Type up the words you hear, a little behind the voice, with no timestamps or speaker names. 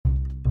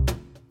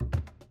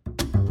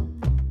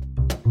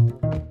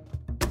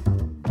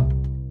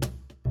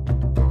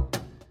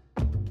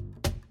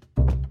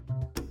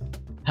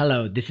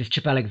Hello, this is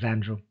Chip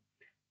Alexandru.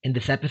 In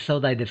this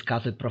episode, I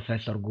discuss with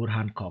Professor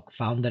Gurhan Kok,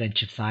 founder and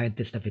chief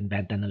scientist of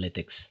Invent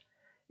Analytics.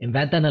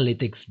 Invent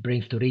Analytics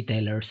brings to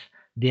retailers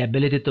the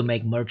ability to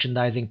make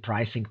merchandising,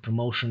 pricing,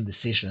 promotion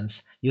decisions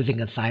using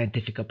a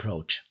scientific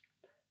approach.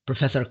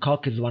 Professor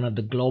Kok is one of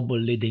the global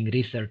leading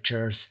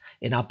researchers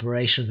in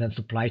operations and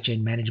supply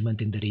chain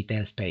management in the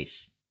retail space.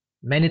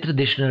 Many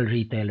traditional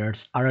retailers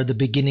are at the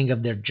beginning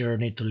of their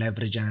journey to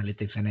leverage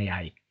analytics and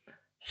AI.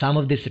 Some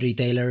of these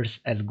retailers,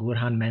 as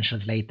Gurhan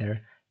mentions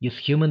later, use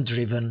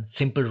human-driven,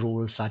 simple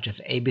rules such as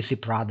ABC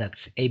products,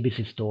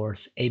 ABC stores,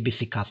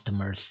 ABC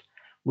customers,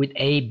 with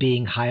A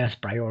being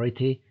highest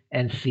priority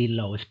and C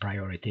lowest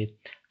priority,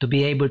 to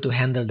be able to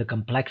handle the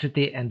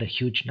complexity and the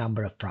huge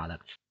number of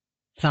products.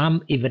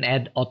 Some even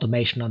add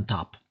automation on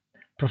top.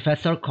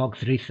 Professor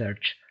Kok's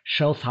research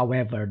shows,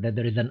 however, that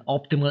there is an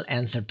optimal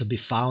answer to be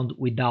found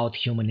without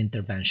human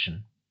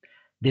intervention.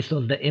 This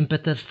was the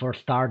impetus for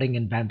starting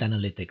Invent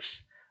Analytics,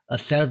 a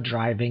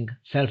self-driving,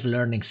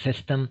 self-learning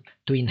system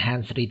to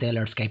enhance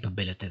retailers'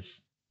 capabilities.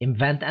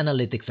 Invent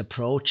Analytics'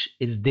 approach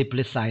is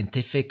deeply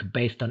scientific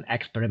based on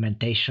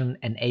experimentation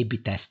and A-B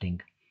testing.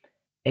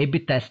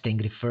 A-B testing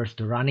refers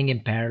to running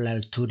in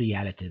parallel two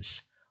realities.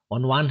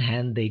 On one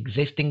hand, the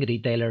existing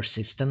retailer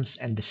systems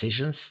and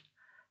decisions,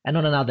 and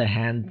on another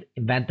hand,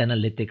 Invent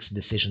Analytics'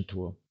 decision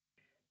tool.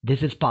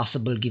 This is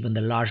possible given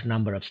the large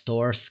number of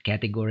stores,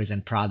 categories,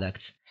 and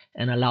products,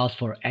 and allows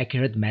for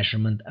accurate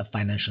measurement of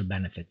financial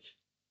benefits.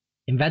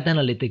 Invent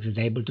Analytics is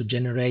able to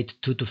generate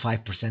 2 to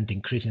 5%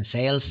 increase in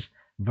sales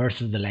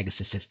versus the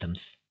legacy systems.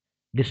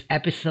 This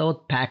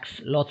episode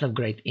packs lots of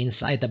great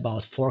insight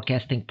about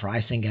forecasting,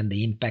 pricing, and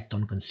the impact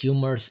on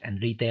consumers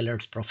and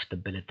retailers'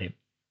 profitability.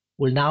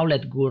 We'll now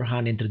let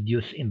Gurhan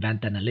introduce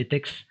Invent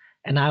Analytics,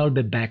 and I will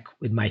be back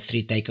with my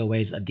 3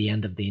 takeaways at the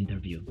end of the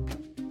interview.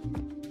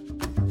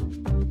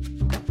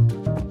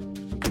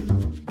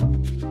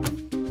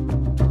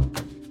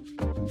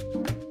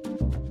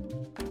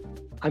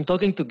 I'm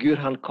talking to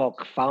Gurhan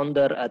Kok,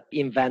 founder at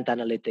Invent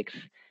Analytics.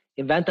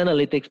 Invent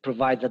Analytics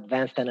provides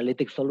advanced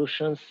analytics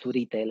solutions to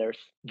retailers.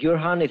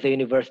 Gurhan is a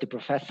university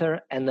professor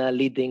and a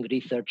leading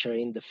researcher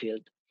in the field.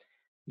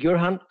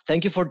 Gurhan,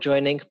 thank you for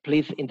joining.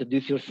 Please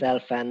introduce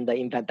yourself and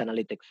Invent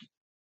Analytics.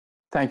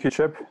 Thank you,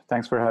 Chip.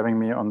 Thanks for having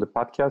me on the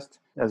podcast.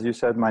 As you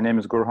said, my name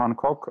is Gurhan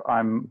Kok.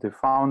 I'm the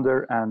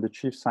founder and the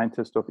chief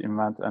scientist of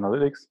Invent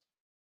Analytics.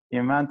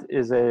 Invent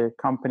is a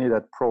company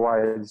that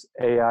provides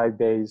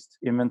AI-based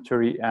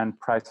inventory and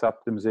price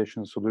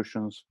optimization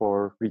solutions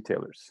for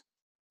retailers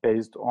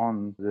based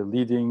on the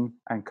leading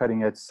and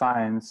cutting-edge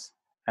science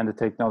and the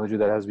technology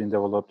that has been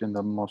developed in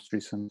the most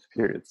recent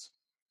periods.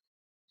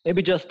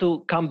 Maybe just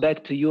to come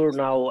back to your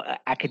now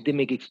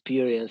academic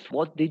experience,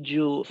 what did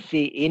you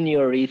see in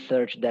your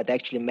research that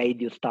actually made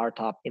you start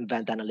up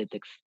Invent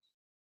Analytics?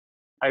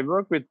 I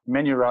worked with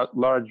many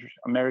large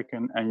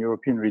American and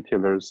European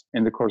retailers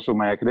in the course of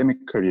my academic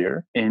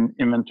career in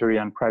inventory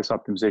and price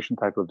optimization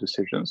type of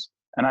decisions.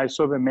 And I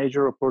saw a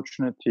major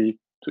opportunity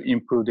to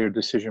improve their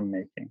decision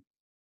making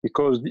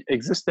because the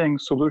existing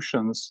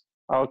solutions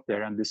out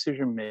there and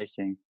decision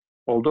making,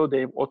 although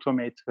they've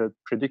automated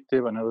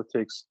predictive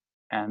analytics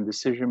and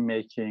decision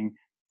making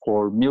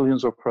for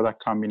millions of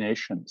product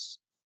combinations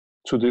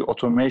to the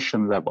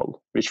automation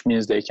level, which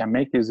means they can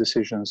make these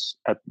decisions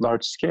at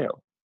large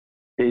scale.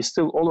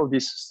 All of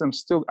these systems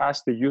still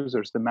ask the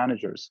users, the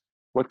managers,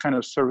 what kind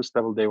of service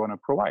level they want to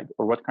provide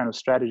or what kind of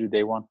strategy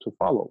they want to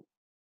follow.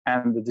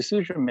 And the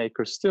decision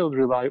makers still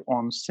rely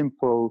on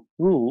simple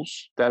rules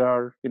that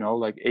are,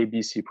 like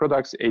ABC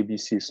products,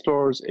 ABC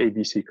stores,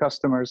 ABC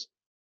customers,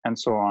 and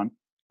so on.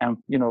 And,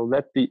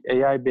 let the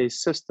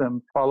AI-based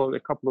system follow a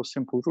couple of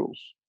simple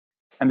rules.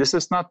 And this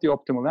is not the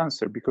optimal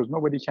answer because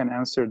nobody can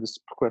answer this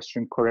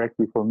question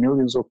correctly for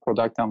millions of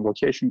product and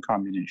location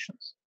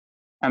combinations.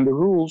 And the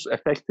rules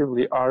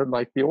effectively are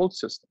like the old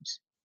systems.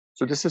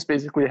 So this is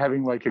basically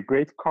having like a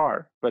great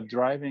car, but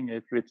driving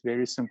it with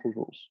very simple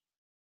rules.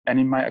 And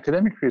in my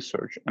academic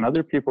research, and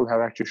other people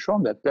have actually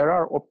shown that there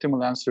are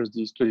optimal answers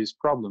to these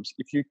problems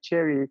if you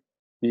carry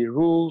the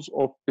rules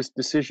of this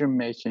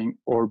decision-making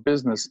or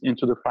business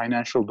into the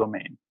financial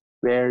domain,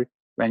 where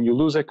when you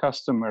lose a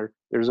customer,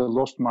 there's a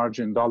lost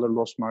margin, dollar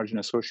lost margin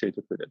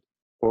associated with it.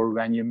 Or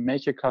when you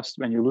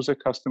lose a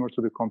customer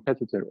to the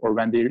competitor, or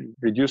when they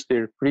reduce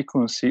their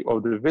frequency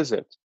of the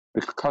visit,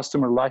 the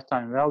customer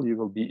lifetime value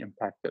will be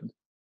impacted.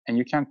 And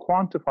you can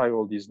quantify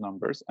all these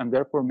numbers and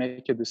therefore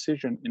make a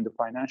decision in the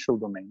financial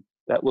domain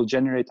that will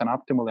generate an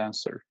optimal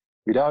answer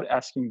without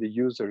asking the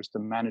users, the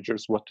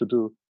managers, what to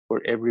do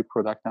for every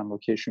product and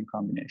location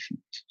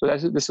combination. So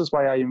this is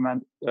why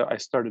I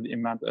started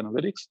Invent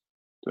Analytics,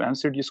 to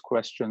answer these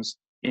questions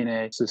in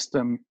a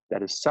system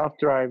that is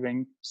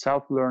self-driving,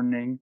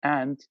 self-learning,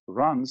 and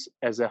runs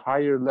as a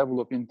higher level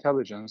of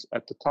intelligence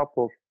at the top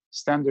of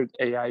standard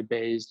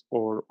AI-based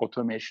or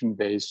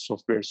automation-based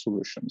software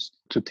solutions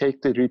to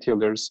take the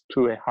retailers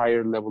to a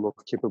higher level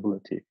of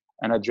capability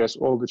and address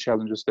all the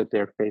challenges that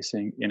they're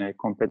facing in a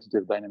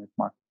competitive dynamic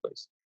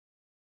marketplace.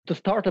 To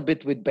start a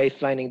bit with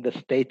baselining the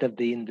state of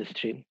the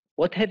industry,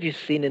 What have you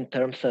seen in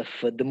terms of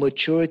the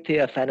maturity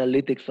of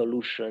analytic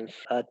solutions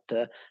at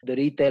the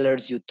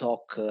retailers you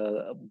talk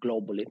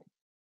globally?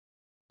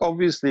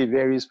 Obviously,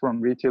 varies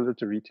from retailer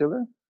to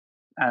retailer,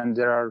 and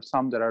there are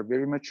some that are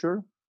very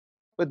mature,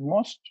 but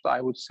most, I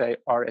would say,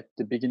 are at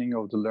the beginning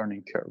of the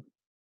learning curve,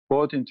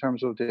 both in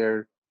terms of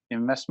their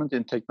investment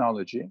in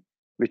technology,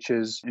 which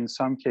is in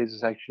some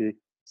cases actually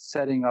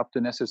setting up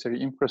the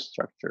necessary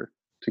infrastructure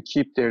to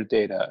keep their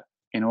data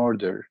in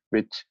order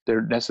with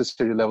their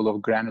necessary level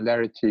of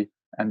granularity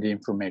and the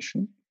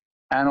information,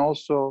 and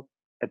also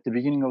at the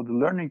beginning of the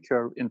learning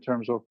curve in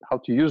terms of how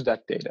to use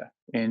that data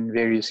in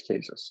various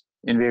cases,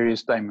 in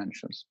various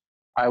dimensions.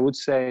 I would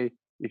say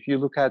if you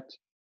look at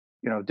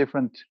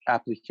different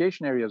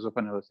application areas of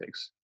analytics,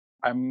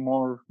 I'm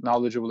more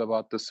knowledgeable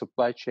about the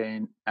supply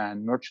chain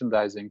and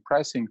merchandising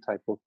pricing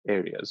type of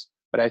areas.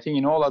 But I think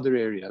in all other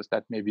areas,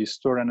 that may be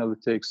store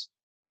analytics,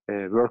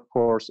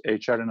 workforce,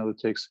 HR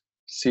analytics,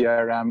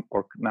 CRM,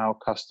 or now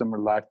customer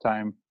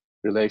lifetime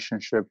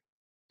relationship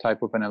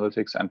type of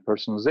analytics and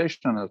personalization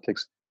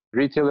analytics,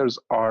 retailers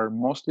are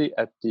mostly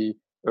at the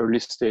early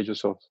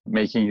stages of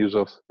making use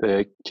of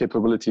the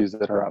capabilities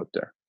that are out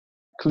there.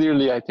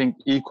 Clearly, I think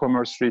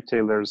e-commerce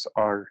retailers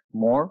are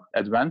more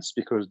advanced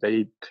because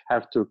they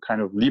have to kind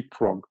of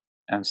leapfrog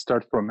and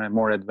start from a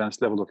more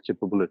advanced level of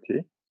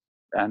capability.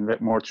 And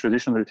more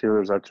traditional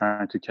retailers are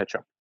trying to catch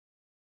up.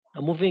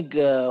 Moving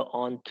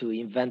on to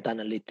Invent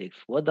Analytics.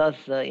 What does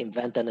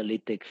Invent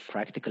Analytics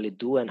practically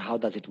do and how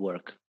does it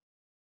work?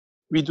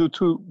 We do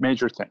two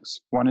major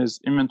things. One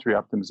is inventory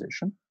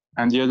optimization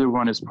and the other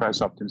one is price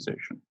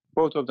optimization.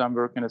 Both of them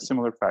work in a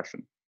similar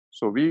fashion.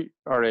 So we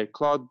are a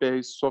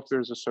cloud-based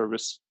software as a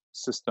service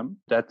system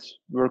that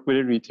work with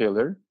a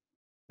retailer.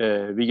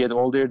 We get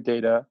all their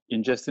data,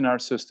 ingest in our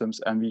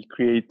systems, and we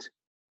create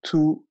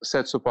two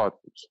sets of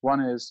outputs. One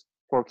is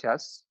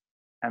forecasts,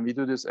 and we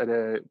do this at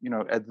a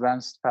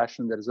advanced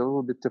fashion that is a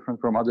little bit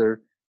different from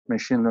other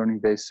machine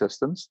learning-based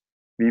systems.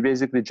 We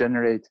basically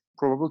generate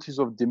probabilities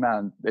of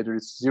demand, whether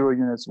it's 0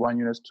 units, 1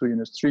 unit, 2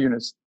 units, 3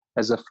 units,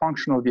 as a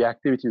function of the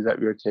activities that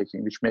we're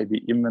taking, which may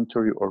be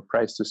inventory or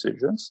price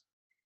decisions,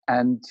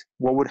 and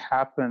what would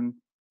happen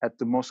at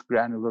the most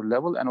granular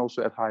level and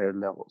also at higher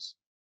levels.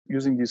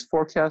 Using these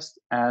forecasts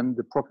and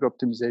the profit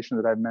optimization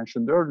that I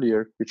mentioned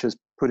earlier, which is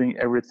putting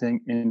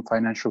everything in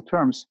financial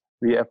terms,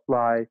 we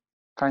apply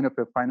kind of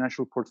a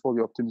financial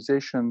portfolio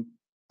optimization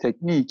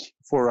technique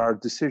for our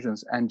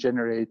decisions and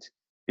generate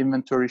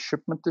inventory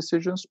shipment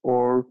decisions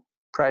or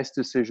price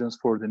decisions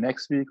for the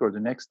next week or the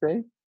next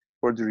day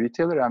for the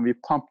retailer. And we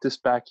pump this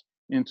back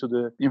into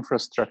the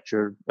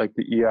infrastructure, like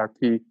the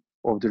ERP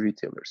of the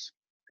retailers.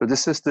 So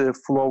this is the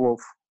flow of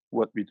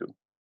what we do.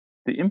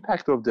 The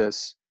impact of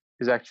this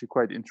is actually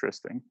quite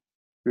interesting.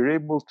 We're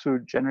able to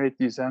generate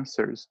these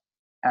answers.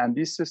 And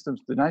these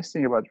systems, the nice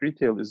thing about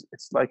retail is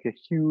it's like a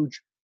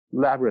huge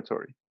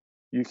laboratory.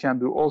 You can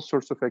do all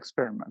sorts of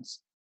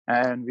experiments.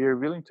 And we are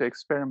willing to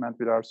experiment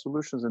with our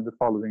solutions in the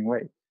following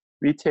way.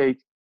 We take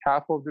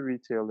half of the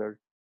retailer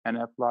and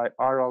apply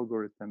our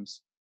algorithms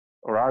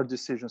or our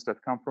decisions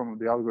that come from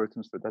the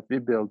algorithms that we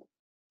build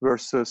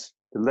versus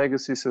the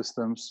legacy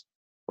systems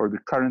or the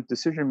current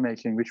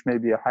decision-making, which may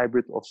be a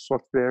hybrid of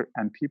software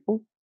and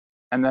people.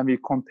 And then we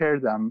compare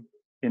them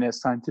in a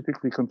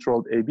scientifically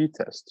controlled A/B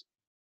test.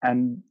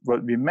 And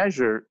what we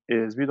measure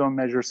is we don't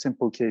measure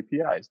simple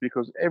KPIs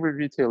because every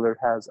retailer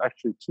has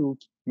actually two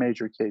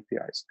major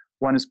KPIs.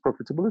 One is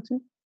profitability,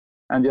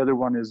 and the other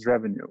one is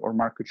revenue or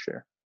market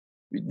share.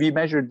 We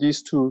measure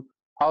these two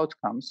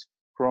outcomes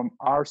from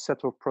our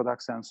set of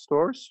products and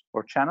stores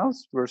or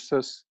channels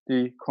versus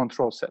the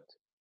control set.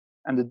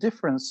 And the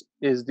difference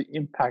is the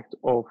impact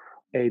of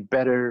a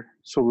better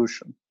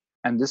solution.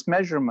 And this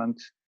measurement,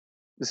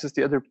 this is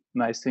the other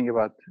nice thing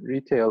about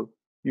retail.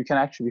 You can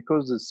actually,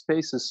 because the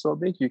space is so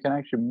big, you can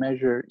actually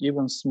measure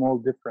even small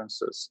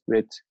differences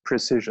with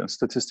precision,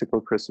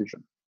 statistical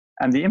precision.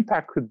 And the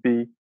impact could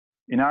be,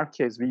 in our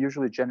case, we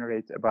usually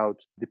generate about,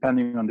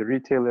 depending on the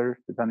retailer,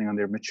 depending on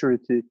their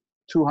maturity,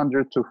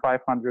 200 to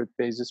 500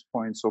 basis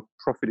points of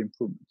profit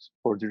improvement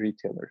for the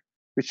retailer,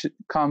 which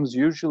comes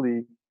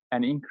usually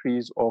an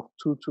increase of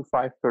 2 to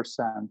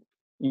 5%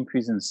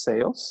 increase in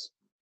sales,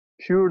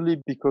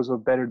 purely because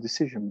of better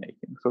decision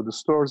making. So the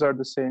stores are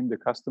the same, the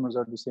customers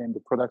are the same, the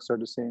products are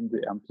the same,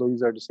 the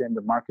employees are the same,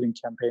 the marketing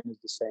campaign is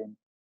the same.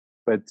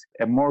 But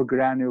a more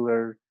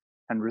granular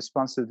and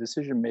responsive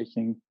decision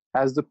making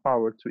has the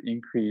power to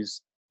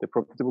increase the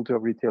profitability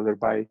of retailer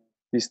by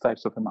these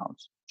types of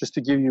amounts. Just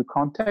to give you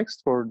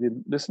context for the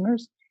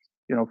listeners,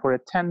 for a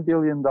 $10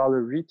 billion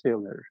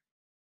retailer,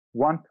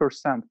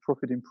 1%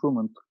 profit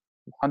improvement,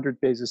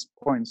 100 basis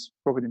points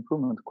profit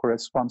improvement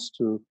corresponds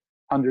to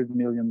 $100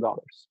 million.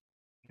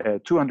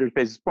 200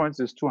 basis points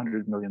is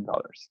 $200 million.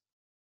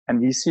 And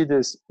we see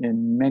this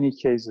in many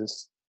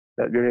cases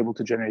that we're able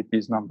to generate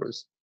these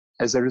numbers.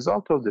 As a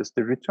result of this,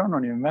 the return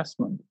on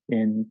investment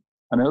in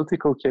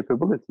analytical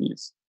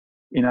capabilities,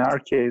 in our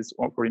case,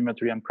 for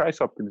inventory and price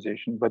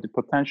optimization, but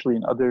potentially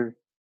in other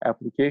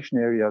application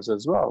areas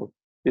as well,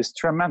 is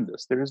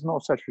tremendous. There is no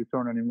such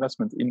return on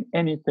investment in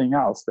anything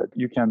else that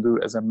you can do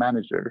as a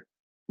manager.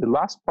 The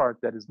last part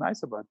that is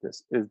nice about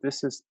this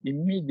is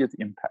immediate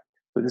impact.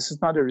 So this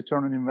is not a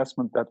return on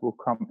investment that will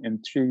come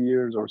in 3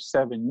 years or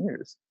 7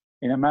 years.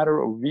 In a matter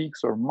of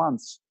weeks or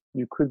months,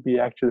 you could be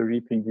actually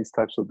reaping these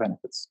types of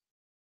benefits.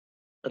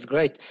 That's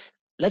great.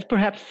 Let's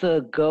perhaps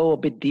go a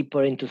bit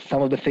deeper into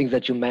some of the things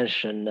that you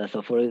mentioned.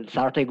 So for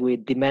starting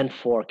with demand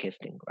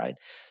forecasting, right?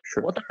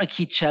 Sure. What are the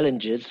key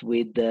challenges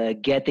with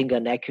getting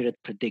an accurate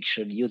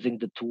prediction using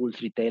the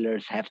tools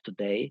retailers have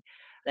today?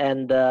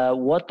 And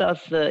what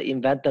does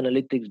Invent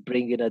Analytics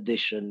bring in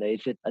addition?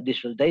 Is it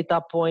additional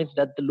data points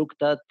that they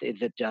looked at?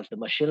 Is it just the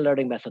machine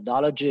learning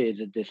methodology? Is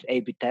it this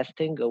A/B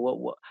testing?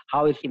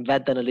 How is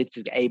Invent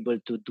Analytics able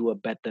to do a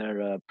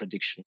better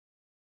prediction?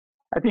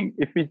 I think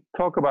if we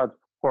talk about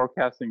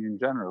forecasting in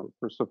general,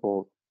 first of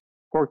all,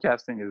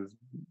 forecasting is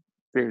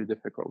very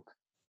difficult.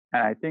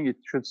 And I think it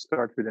should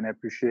start with an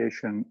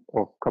appreciation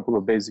of a couple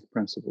of basic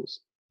principles.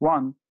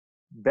 One,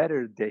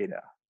 better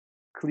data,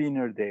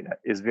 cleaner data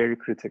is very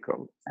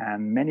critical.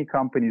 And many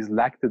companies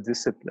lack the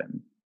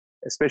discipline,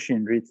 especially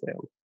in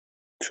retail,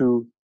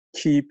 to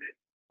keep,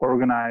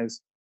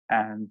 organize,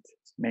 and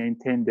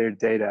maintain their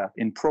data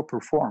in proper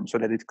form so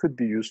that it could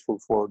be useful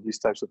for these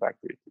types of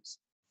activities.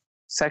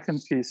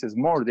 Second piece is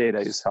more data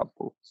is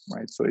helpful,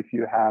 right? So if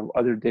you have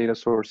other data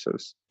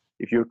sources,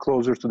 if you're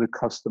closer to the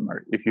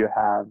customer, if you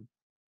have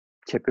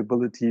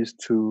capabilities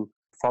to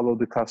follow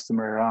the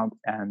customer around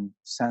and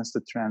sense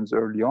the trends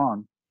early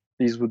on,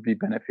 these would be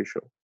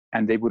beneficial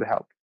and they would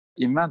help.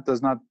 Invent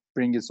does not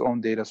bring its own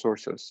data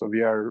sources. So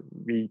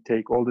we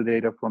take all the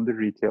data from the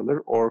retailer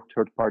or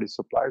third-party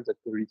suppliers that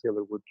the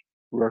retailer would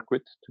work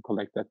with to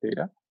collect that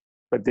data.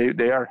 But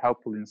they are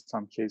helpful in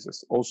some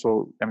cases.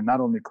 Also, not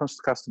only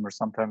customers,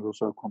 sometimes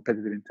also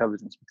competitive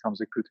intelligence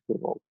becomes a critical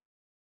role.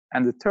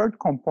 And the third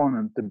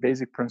component, the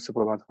basic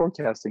principle about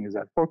forecasting is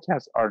that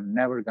forecasts are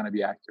never going to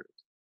be accurate.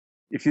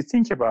 If you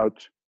think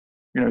about,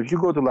 if you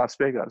go to Las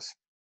Vegas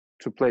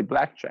to play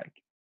blackjack,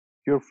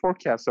 your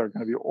forecasts are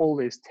going to be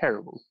always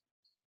terrible.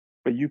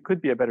 But you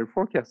could be a better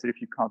forecaster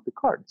if you count the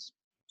cards.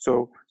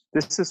 So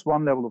this is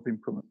one level of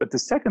improvement. But the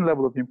second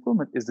level of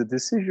improvement is the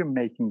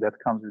decision-making that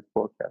comes with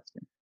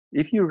forecasting.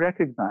 If you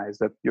recognize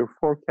that your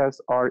forecasts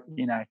are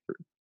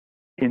inaccurate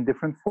in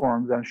different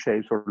forms and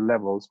shapes or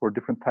levels for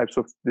different types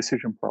of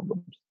decision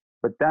problems,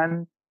 but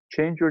then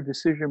change your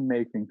decision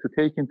making to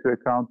take into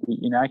account the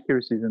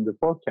inaccuracies in the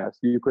forecast,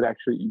 you could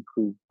actually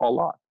improve a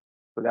lot.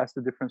 So that's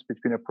the difference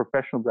between a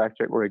professional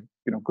blackjack or a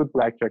good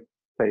blackjack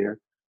player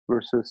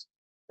versus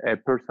a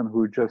person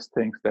who just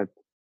thinks that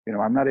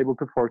I'm not able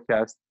to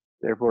forecast,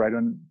 therefore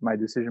my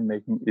decision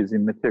making is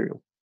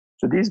immaterial.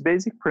 So these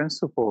basic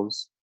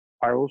principles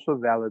are also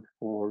valid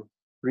for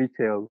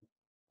retail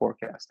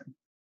forecasting.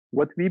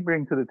 What we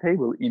bring to the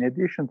table, in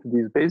addition to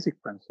these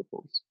basic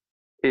principles,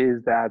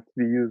 is that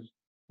we use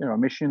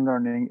machine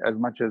learning as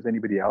much as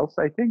anybody else,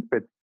 I think.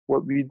 But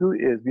what we do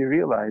is we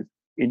realize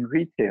in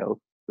retail,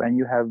 when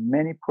you have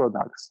many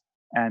products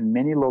and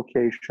many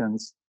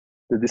locations,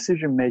 the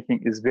decision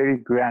making is very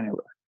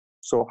granular.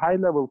 So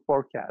high-level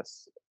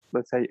forecasts,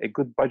 let's say a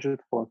good budget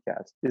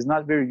forecast, is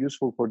not very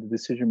useful for the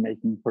decision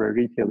making for a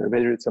retailer,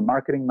 whether it's a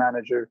marketing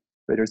manager,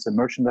 whether it's a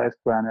merchandise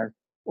planner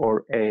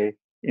or a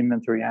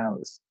inventory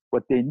analyst.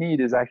 What they need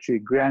is actually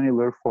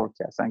granular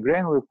forecasts, and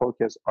granular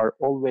forecasts are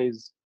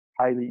always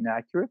highly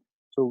inaccurate.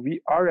 So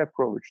our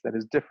approach that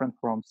is different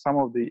from some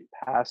of the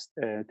past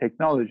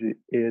technology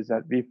is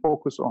that we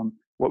focus on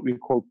what we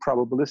call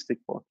probabilistic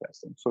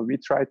forecasting. So we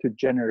try to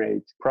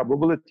generate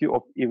probability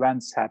of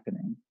events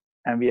happening,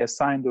 and we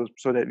assign those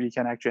so that we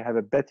can actually have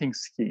a betting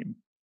scheme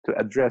to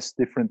address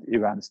different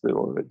events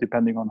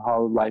depending on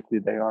how likely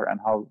they are and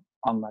how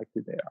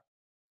unlikely they are.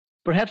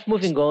 Perhaps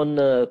moving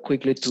on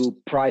quickly to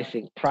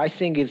pricing.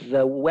 Pricing is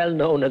well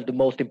known as the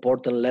most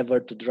important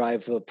lever to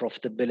drive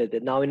profitability.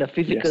 Now, in a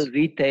physical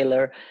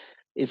retailer,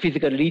 in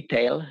physical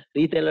retail,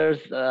 retailers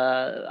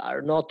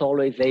are not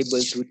always able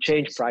to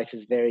change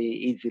prices very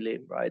easily,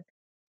 right?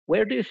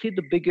 Where do you see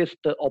the biggest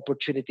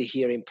opportunity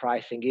here in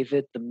pricing? Is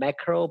it the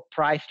macro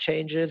price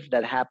changes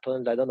that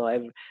happen, I don't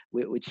know,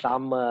 with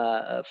some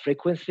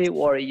frequency,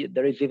 or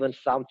there is even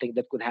something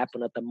that could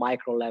happen at the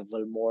micro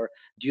level more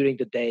during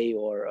the day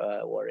or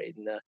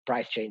in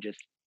price changes?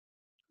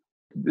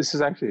 This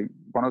is actually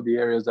one of the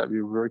areas that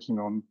we're working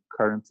on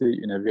currently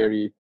in a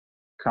very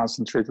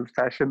concentrated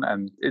fashion,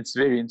 and it's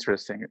very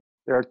interesting.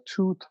 There are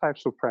two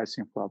types of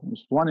pricing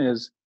problems. One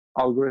is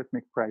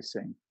algorithmic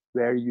pricing,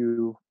 where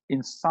you,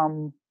 in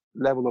some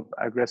level of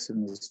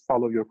aggressiveness,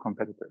 follow your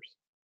competitors,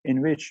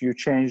 in which you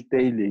change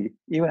daily,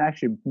 even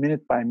actually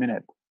minute by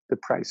minute, the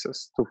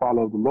prices to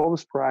follow the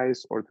lowest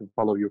price or to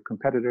follow your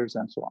competitors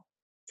and so on.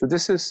 So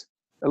this is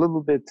a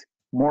little bit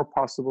more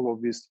possible,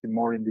 obviously,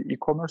 more in the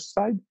e-commerce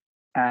side.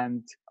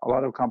 And a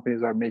lot of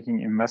companies are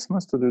making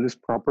investments to do this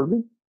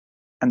properly.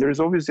 And there is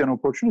obviously an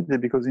opportunity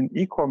because in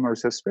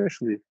e-commerce,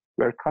 especially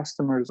where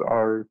customers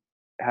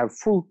have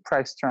full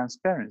price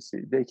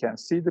transparency, they can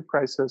see the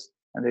prices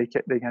and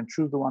they can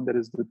choose the one that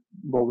is the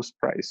lowest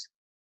price.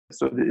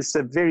 So it's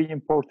a very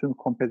important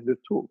competitive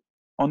tool.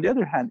 On the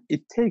other hand,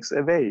 it takes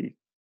away,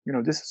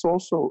 this is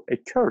also a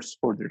curse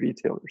for the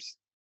retailers,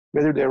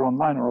 whether they're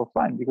online or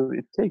offline, because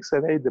it takes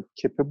away the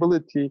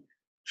capability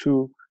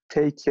to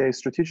take a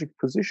strategic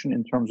position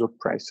in terms of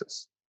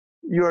prices.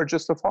 You are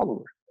just a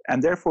follower.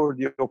 And therefore,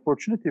 the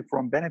opportunity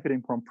from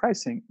benefiting from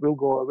pricing will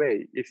go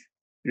away if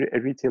a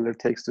retailer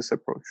takes this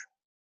approach.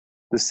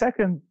 The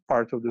second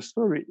part of the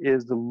story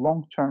is the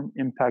long-term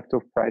impact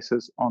of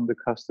prices on the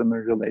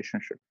customer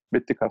relationship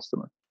with the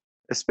customer,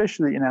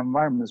 especially in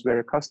environments where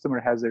a customer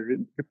has a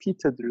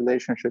repeated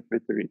relationship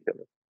with the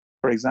retailer.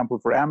 For example,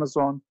 for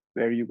Amazon,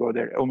 where you go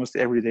there almost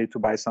every day to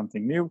buy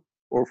something new,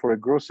 or for a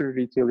grocery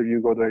retailer, you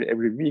go there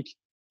every week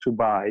to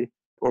buy,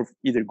 or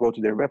either go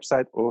to their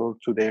website or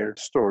to their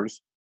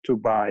stores to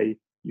buy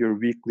your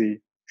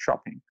weekly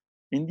shopping.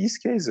 In these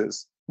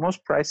cases,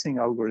 most pricing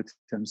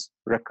algorithms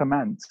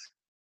recommend,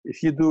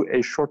 if you do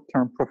a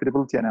short-term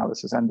profitability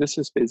analysis, and this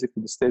is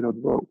basically the state of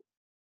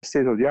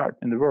the art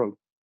in the world,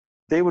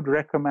 they would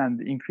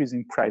recommend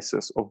increasing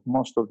prices of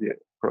most of the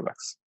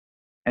products.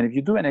 And if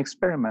you do an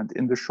experiment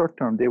in the short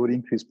term, they would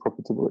increase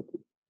profitability.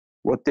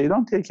 What they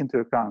don't take into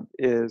account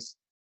is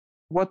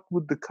what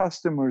would the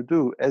customer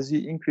do as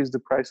you increase the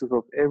prices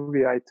of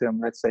every item,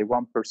 let's say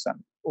 1%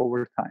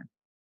 over time.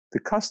 The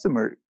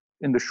customer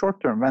in the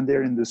short term, when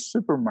they're in the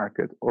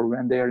supermarket or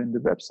when they are in the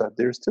website,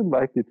 they're still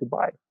likely to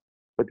buy.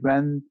 But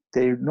when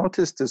they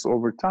notice this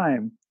over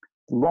time,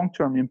 the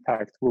long-term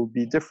impact will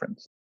be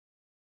different.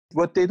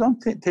 What they don't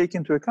take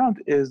into account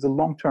is the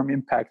long-term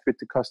impact with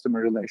the customer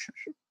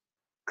relationship.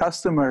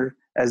 Customer,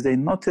 as they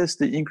notice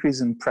the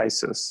increase in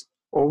prices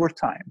over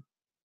time,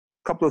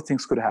 a couple of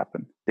things could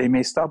happen. They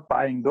may stop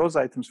buying those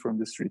items from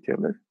this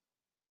retailer.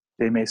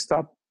 They may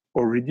stop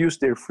or reduce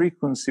their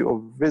frequency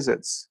of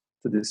visits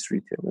to this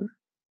retailer,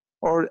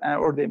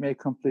 or they may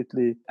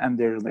completely end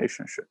their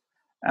relationship.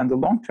 And the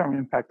long-term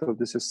impact of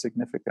this is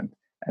significant.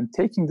 And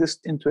taking this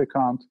into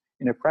account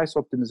in a price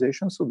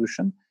optimization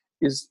solution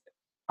is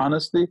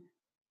honestly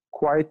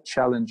quite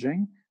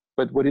challenging,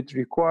 but what it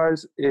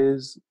requires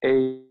is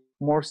a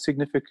more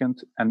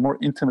significant and more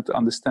intimate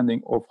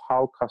understanding of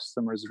how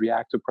customers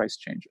react to price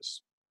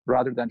changes,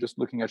 rather than just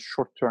looking at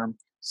short-term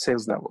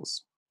sales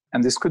levels.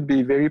 And this could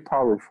be very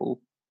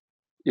powerful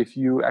if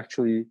you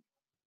actually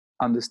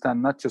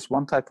understand not just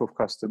one type of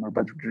customer,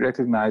 but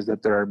recognize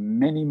that there are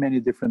many, many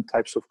different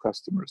types of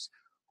customers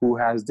who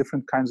has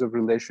different kinds of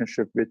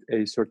relationship with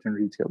a certain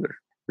retailer,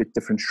 with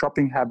different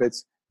shopping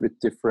habits, with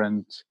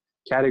different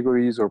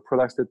categories or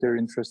products that they're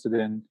interested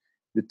in,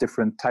 with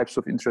different types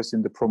of interest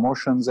in the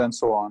promotions and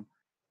so on.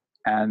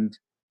 And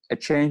a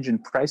change in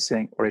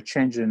pricing or a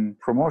change in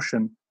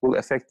promotion will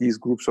affect these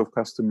groups of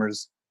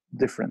customers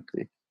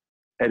differently.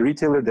 A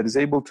retailer that is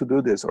able to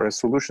do this, or a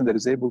solution that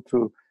is able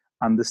to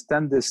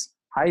understand this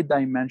high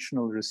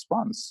dimensional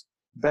response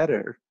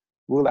better,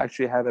 will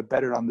actually have a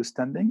better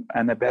understanding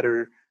and a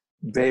better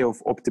way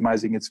of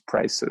optimizing its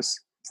prices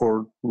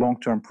for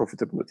long-term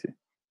profitability.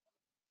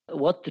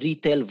 What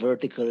retail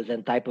verticals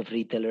and type of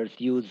retailers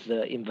use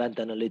Invent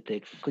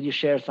Analytics? Could you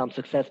share some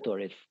success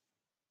stories?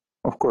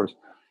 Of course.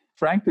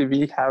 Frankly,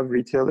 we have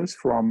retailers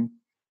from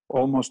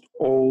almost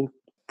all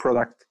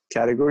product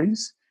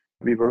categories.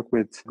 We work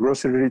with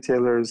grocery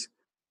retailers.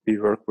 We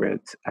work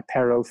with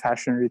apparel,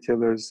 fashion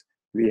retailers.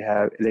 We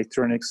have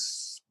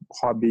electronics,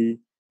 hobby,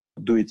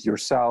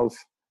 do-it-yourself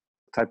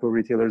type of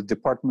retailers,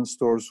 department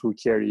stores who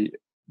carry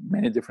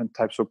many different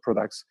types of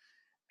products.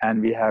 And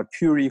we have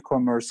pure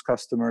e-commerce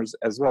customers,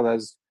 as well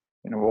as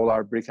all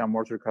our brick and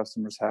mortar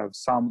customers have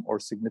some or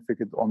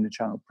significant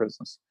omnichannel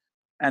presence.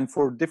 And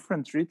for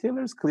different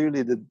retailers,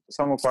 clearly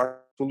some of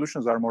our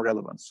solutions are more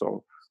relevant.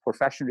 So for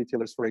fashion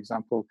retailers, for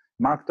example,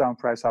 markdown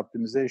price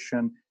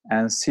optimization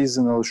and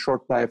seasonal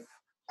short life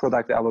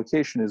product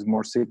allocation is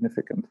more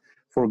significant.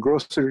 For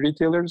grocery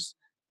retailers,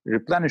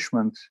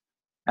 replenishment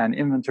and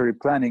inventory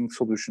planning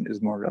solution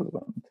is more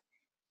relevant.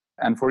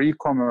 And for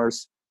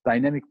e-commerce,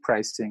 dynamic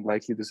pricing,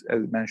 like you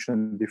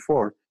mentioned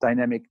before,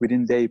 dynamic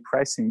within day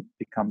pricing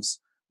becomes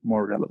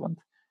more relevant.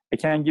 I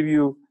can give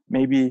you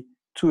maybe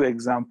two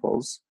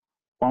examples,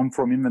 one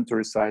from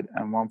inventory side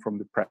and one from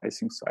the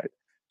pricing side.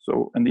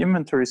 So on the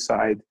inventory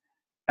side,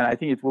 and I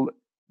think it will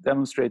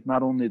demonstrate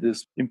not only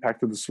this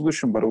impact of the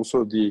solution, but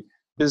also the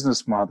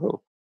business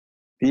model.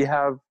 We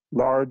have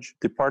large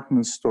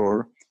department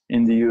store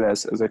in the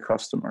US as a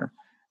customer.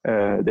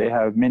 They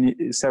have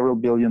several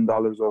 $1 billion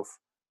of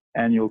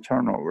annual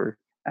turnover.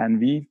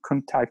 And we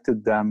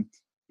contacted them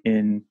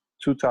in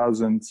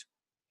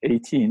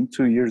 2018,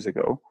 2 years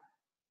ago,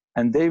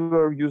 and they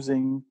were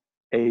using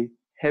a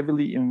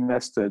heavily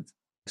invested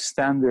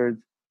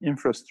standard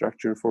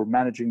infrastructure for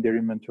managing their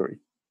inventory.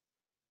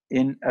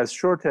 In as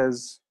short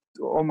as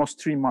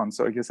almost 3 months,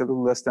 or I guess a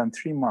little less than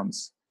 3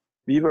 months,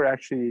 we were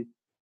actually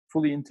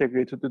fully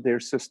integrated to their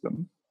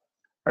system.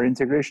 Our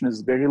integration is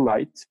very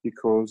light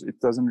because it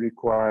doesn't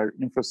require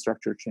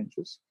infrastructure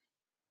changes.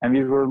 And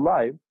we were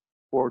live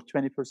for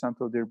 20%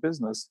 of their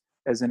business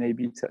as an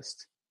A/B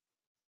test.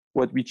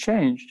 What we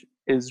changed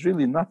is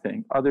really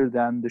nothing other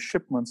than the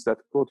shipments that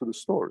go to the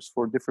stores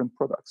for different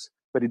products.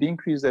 But it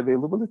increased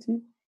availability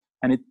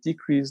and it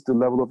decreased the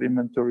level of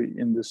inventory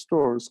in the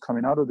stores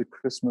coming out of the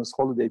Christmas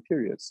holiday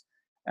periods.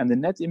 And the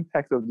net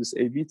impact of this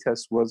A/B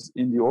test was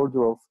in the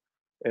order of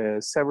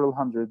several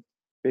hundred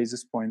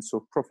basis points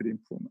of profit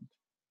improvement.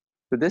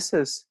 So this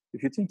is,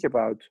 if you think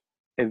about,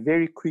 a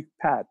very quick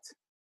path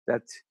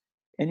that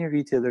any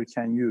retailer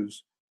can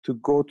use to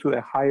go to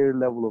a higher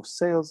level of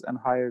sales and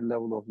higher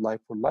level of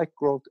like-for-like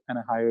growth and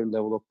a higher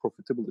level of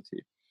profitability.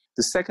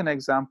 The second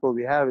example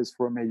we have is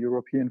from a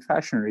European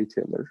fashion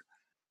retailer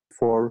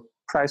for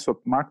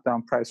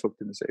markdown price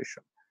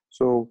optimization.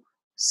 So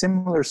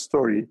similar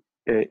story,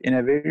 in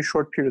a very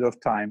short period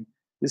of time,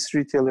 this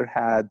retailer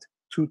had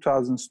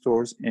 2,000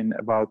 stores in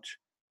about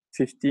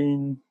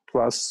 15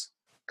 plus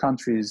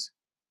countries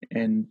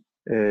in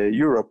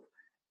Europe.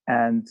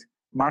 And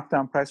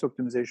markdown price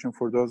optimization,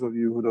 for those of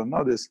you who don't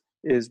know this,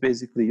 is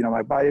basically,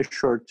 I buy a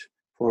shirt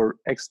for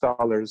X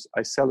dollars,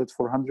 I sell it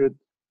for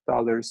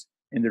 $100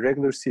 in the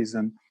regular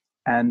season.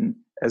 And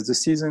as the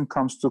season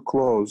comes to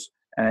close,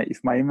 if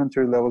my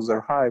inventory levels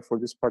are high for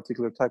this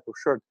particular type of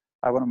shirt,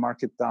 I want to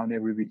mark it down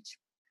every week.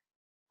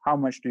 How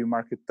much do you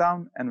mark it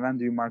down and when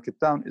do you mark it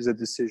down is a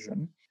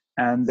decision.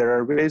 And there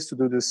are ways to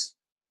do this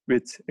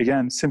with,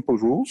 again, simple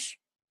rules,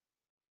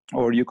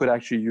 or you could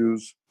actually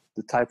use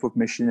the type of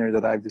machinery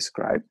that I've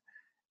described.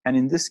 And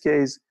in this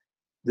case,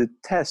 the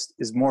test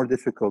is more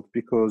difficult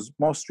because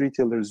most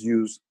retailers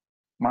use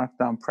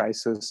markdown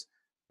prices,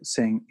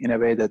 saying in a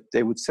way that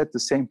they would set the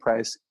same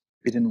price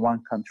within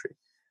one country.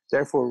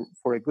 Therefore,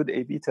 for a good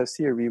A/B test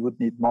here, we would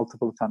need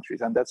multiple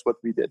countries, and that's what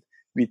we did.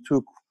 We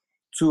took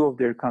two of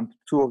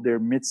their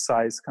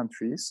mid-sized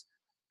countries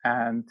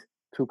and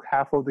took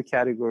half of the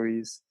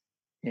categories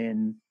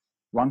in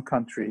one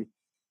country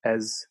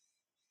as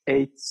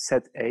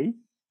set A,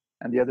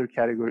 and the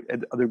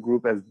other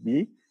group as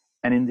B.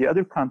 And in the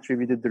other country,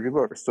 we did the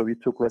reverse. So we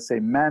took, let's say,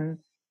 men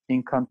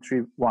in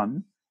country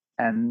 1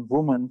 and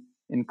women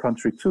in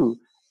country 2.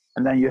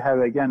 And then you have,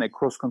 again, a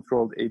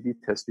cross-controlled A/B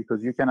test,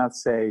 because you cannot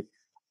say,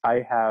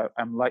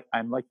 I'm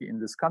lucky in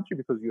this country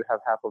because you have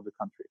half of the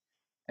country.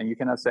 And you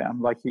cannot say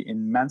I'm lucky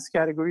in men's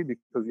category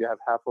because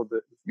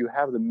you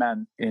have the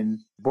men in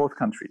both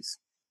countries.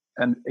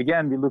 And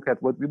again,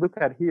 what we look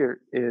at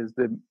here is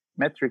the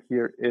metric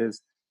here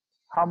is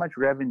how much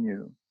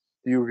revenue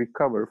do you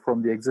recover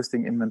from the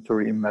existing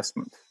inventory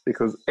investment?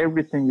 Because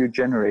everything you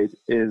generate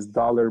is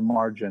dollar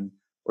margin,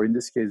 or in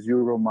this case,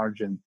 euro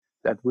margin,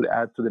 that would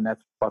add to the net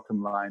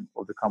bottom line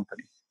of the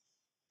company.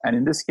 And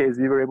in this case,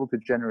 we were able to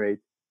generate,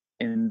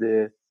 in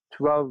the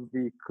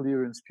 12-week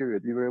clearance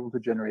period, we were able to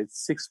generate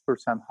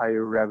 6%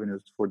 higher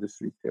revenues for this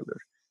retailer,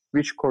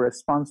 which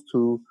corresponds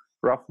to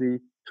roughly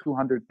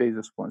 200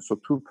 basis points.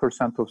 So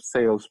 2% of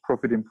sales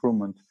profit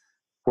improvement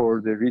for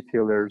the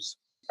retailer's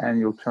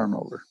annual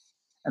turnover.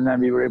 And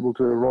then we were able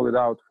to roll it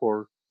out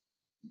for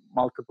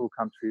multiple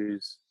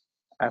countries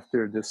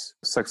after this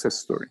success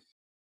story.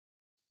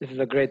 This is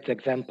a great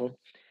example.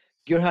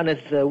 Gurhan,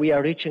 as we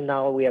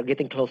are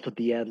getting close to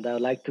the end. I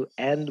would like to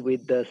end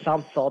with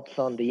some thoughts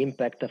on the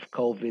impact of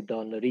COVID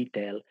on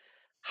retail.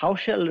 How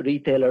shall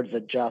retailers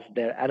adjust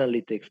their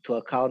analytics to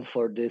account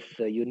for this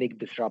unique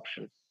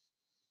disruption?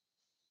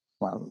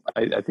 Well,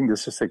 I think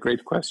this is a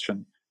great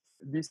question.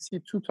 We see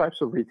two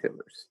types of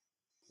retailers.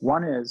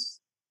 One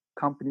is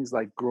companies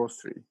like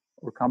grocery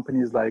or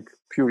companies like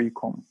pure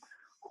e-com,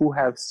 who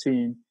have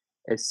seen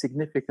a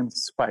significant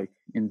spike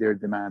in their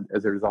demand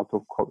as a result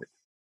of COVID.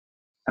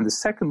 And the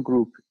second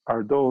group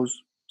are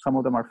those, some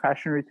of them are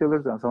fashion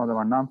retailers and some of them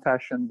are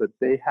non-fashion, but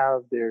they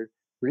have their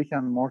brick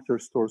and mortar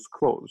stores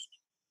closed.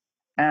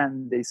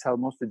 And they sell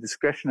mostly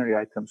discretionary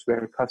items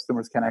where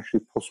customers can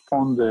actually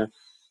postpone the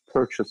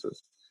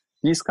purchases.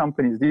 These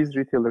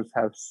retailers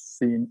have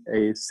seen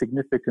a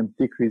significant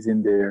decrease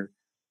in their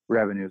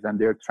revenues, and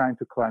they're trying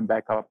to climb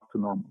back up to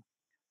normal.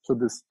 So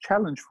this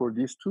challenge for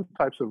these two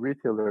types of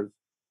retailers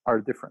are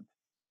different.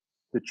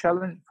 The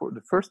challenge for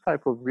the first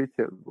type of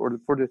retail,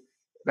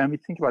 when we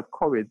think about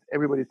COVID,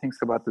 everybody thinks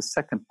about the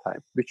second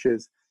type, which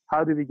is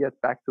how do we get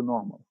back to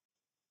normal?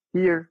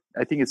 Here,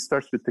 I think it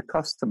starts with the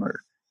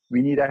customer.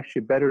 We need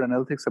actually better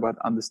analytics about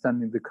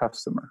understanding the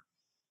customer.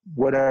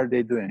 What are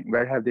they doing?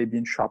 Where have they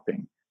been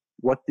shopping?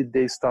 What did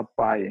they stop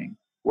buying?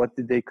 What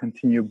did they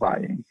continue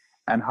buying?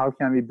 And how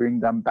can we bring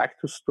them back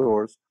to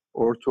stores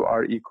or to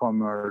our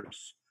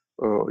e-commerce,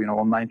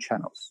 online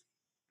channels?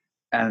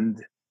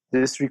 And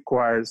this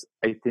requires,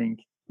 I think,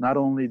 not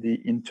only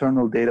the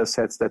internal data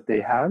sets that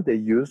they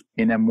use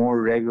in a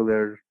more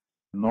regular,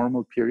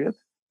 normal period,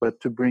 but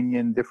to bring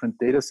in different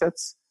data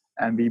sets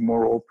and be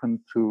more open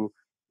to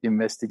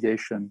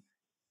investigation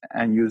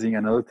and using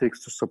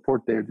analytics to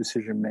support their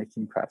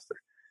decision-making faster.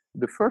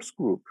 The first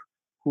group,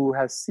 who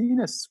has seen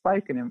a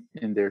spike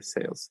in their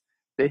sales,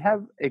 they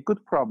have a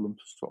good problem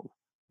to solve.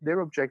 Their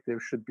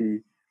objective should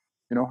be,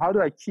 how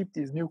do I keep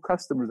these new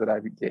customers that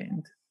I've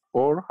gained?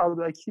 Or how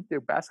do I keep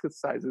their basket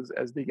sizes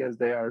as big as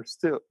they are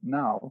still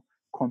now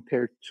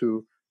compared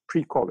to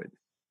pre-COVID?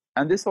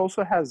 And this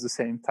also has the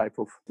same type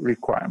of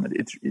requirement.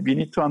 We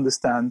need to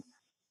understand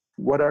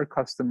what are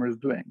customers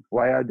doing?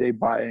 Why are they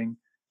buying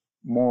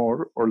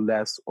more or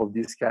less of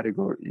these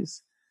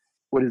categories?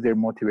 What is their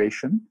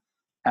motivation?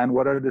 And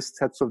what are the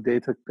sets of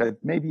data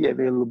that may be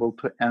available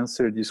to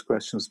answer these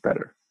questions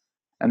better?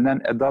 And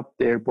then adopt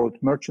their both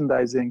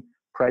merchandising,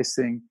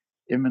 pricing,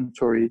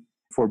 inventory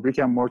for brick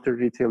and mortar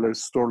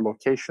retailers, store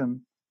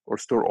location or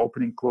store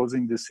opening,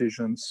 closing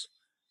decisions,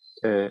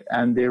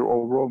 and their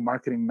overall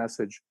marketing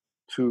message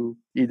to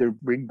either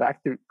bring back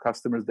the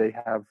customers they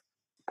have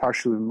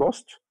partially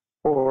lost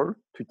or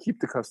to keep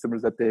the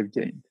customers that they've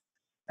gained.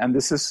 And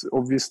this is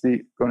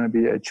obviously going to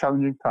be a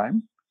challenging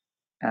time.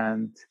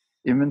 And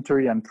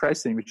inventory and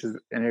pricing, which is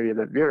an area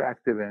that we're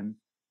active in,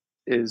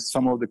 is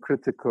some of the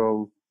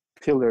critical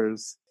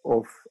pillars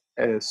of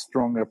a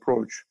strong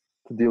approach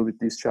to deal with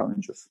these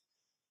challenges.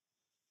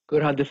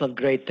 Gurhan, this was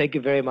great. Thank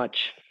you very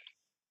much.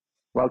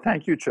 Well,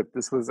 thank you, Chip.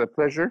 This was a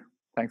pleasure.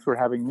 Thanks for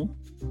having me.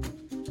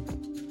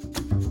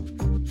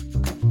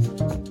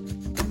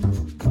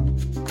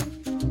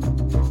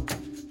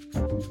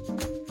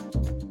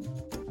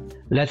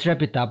 Let's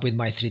wrap it up with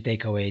my 3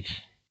 takeaways.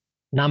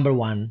 Number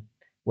 1,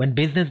 when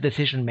business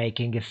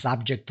decision-making is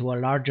subject to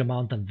a large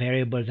amount of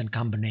variables and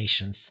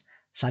combinations,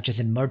 such as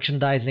in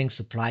merchandising,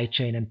 supply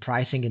chain, and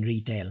pricing in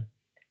retail,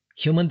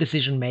 human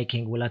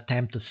decision-making will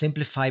attempt to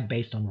simplify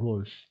based on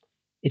rules.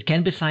 It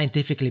can be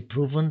scientifically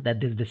proven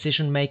that this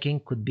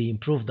decision-making could be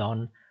improved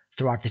on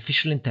through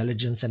artificial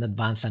intelligence and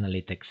advanced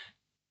analytics.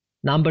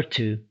 Number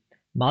 2,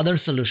 modern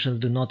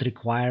solutions do not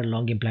require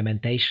long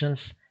implementations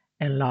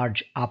and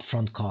large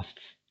upfront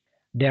costs.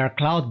 They are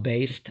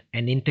cloud-based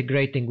and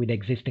integrating with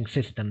existing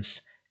systems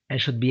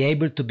and should be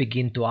able to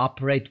begin to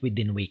operate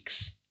within weeks.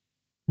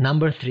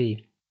 Number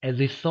 3, as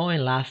we saw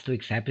in last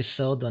week's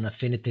episode on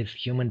Affinitive's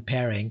human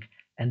pairing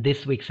and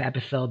this week's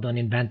episode on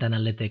Invent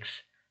Analytics,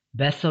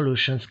 best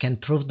solutions can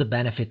prove the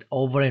benefit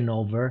over and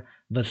over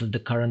versus the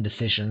current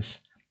decisions,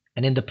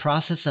 and in the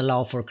process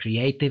allow for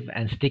creative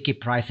and sticky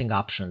pricing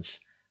options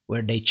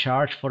where they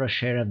charge for a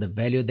share of the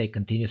value they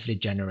continuously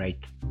generate.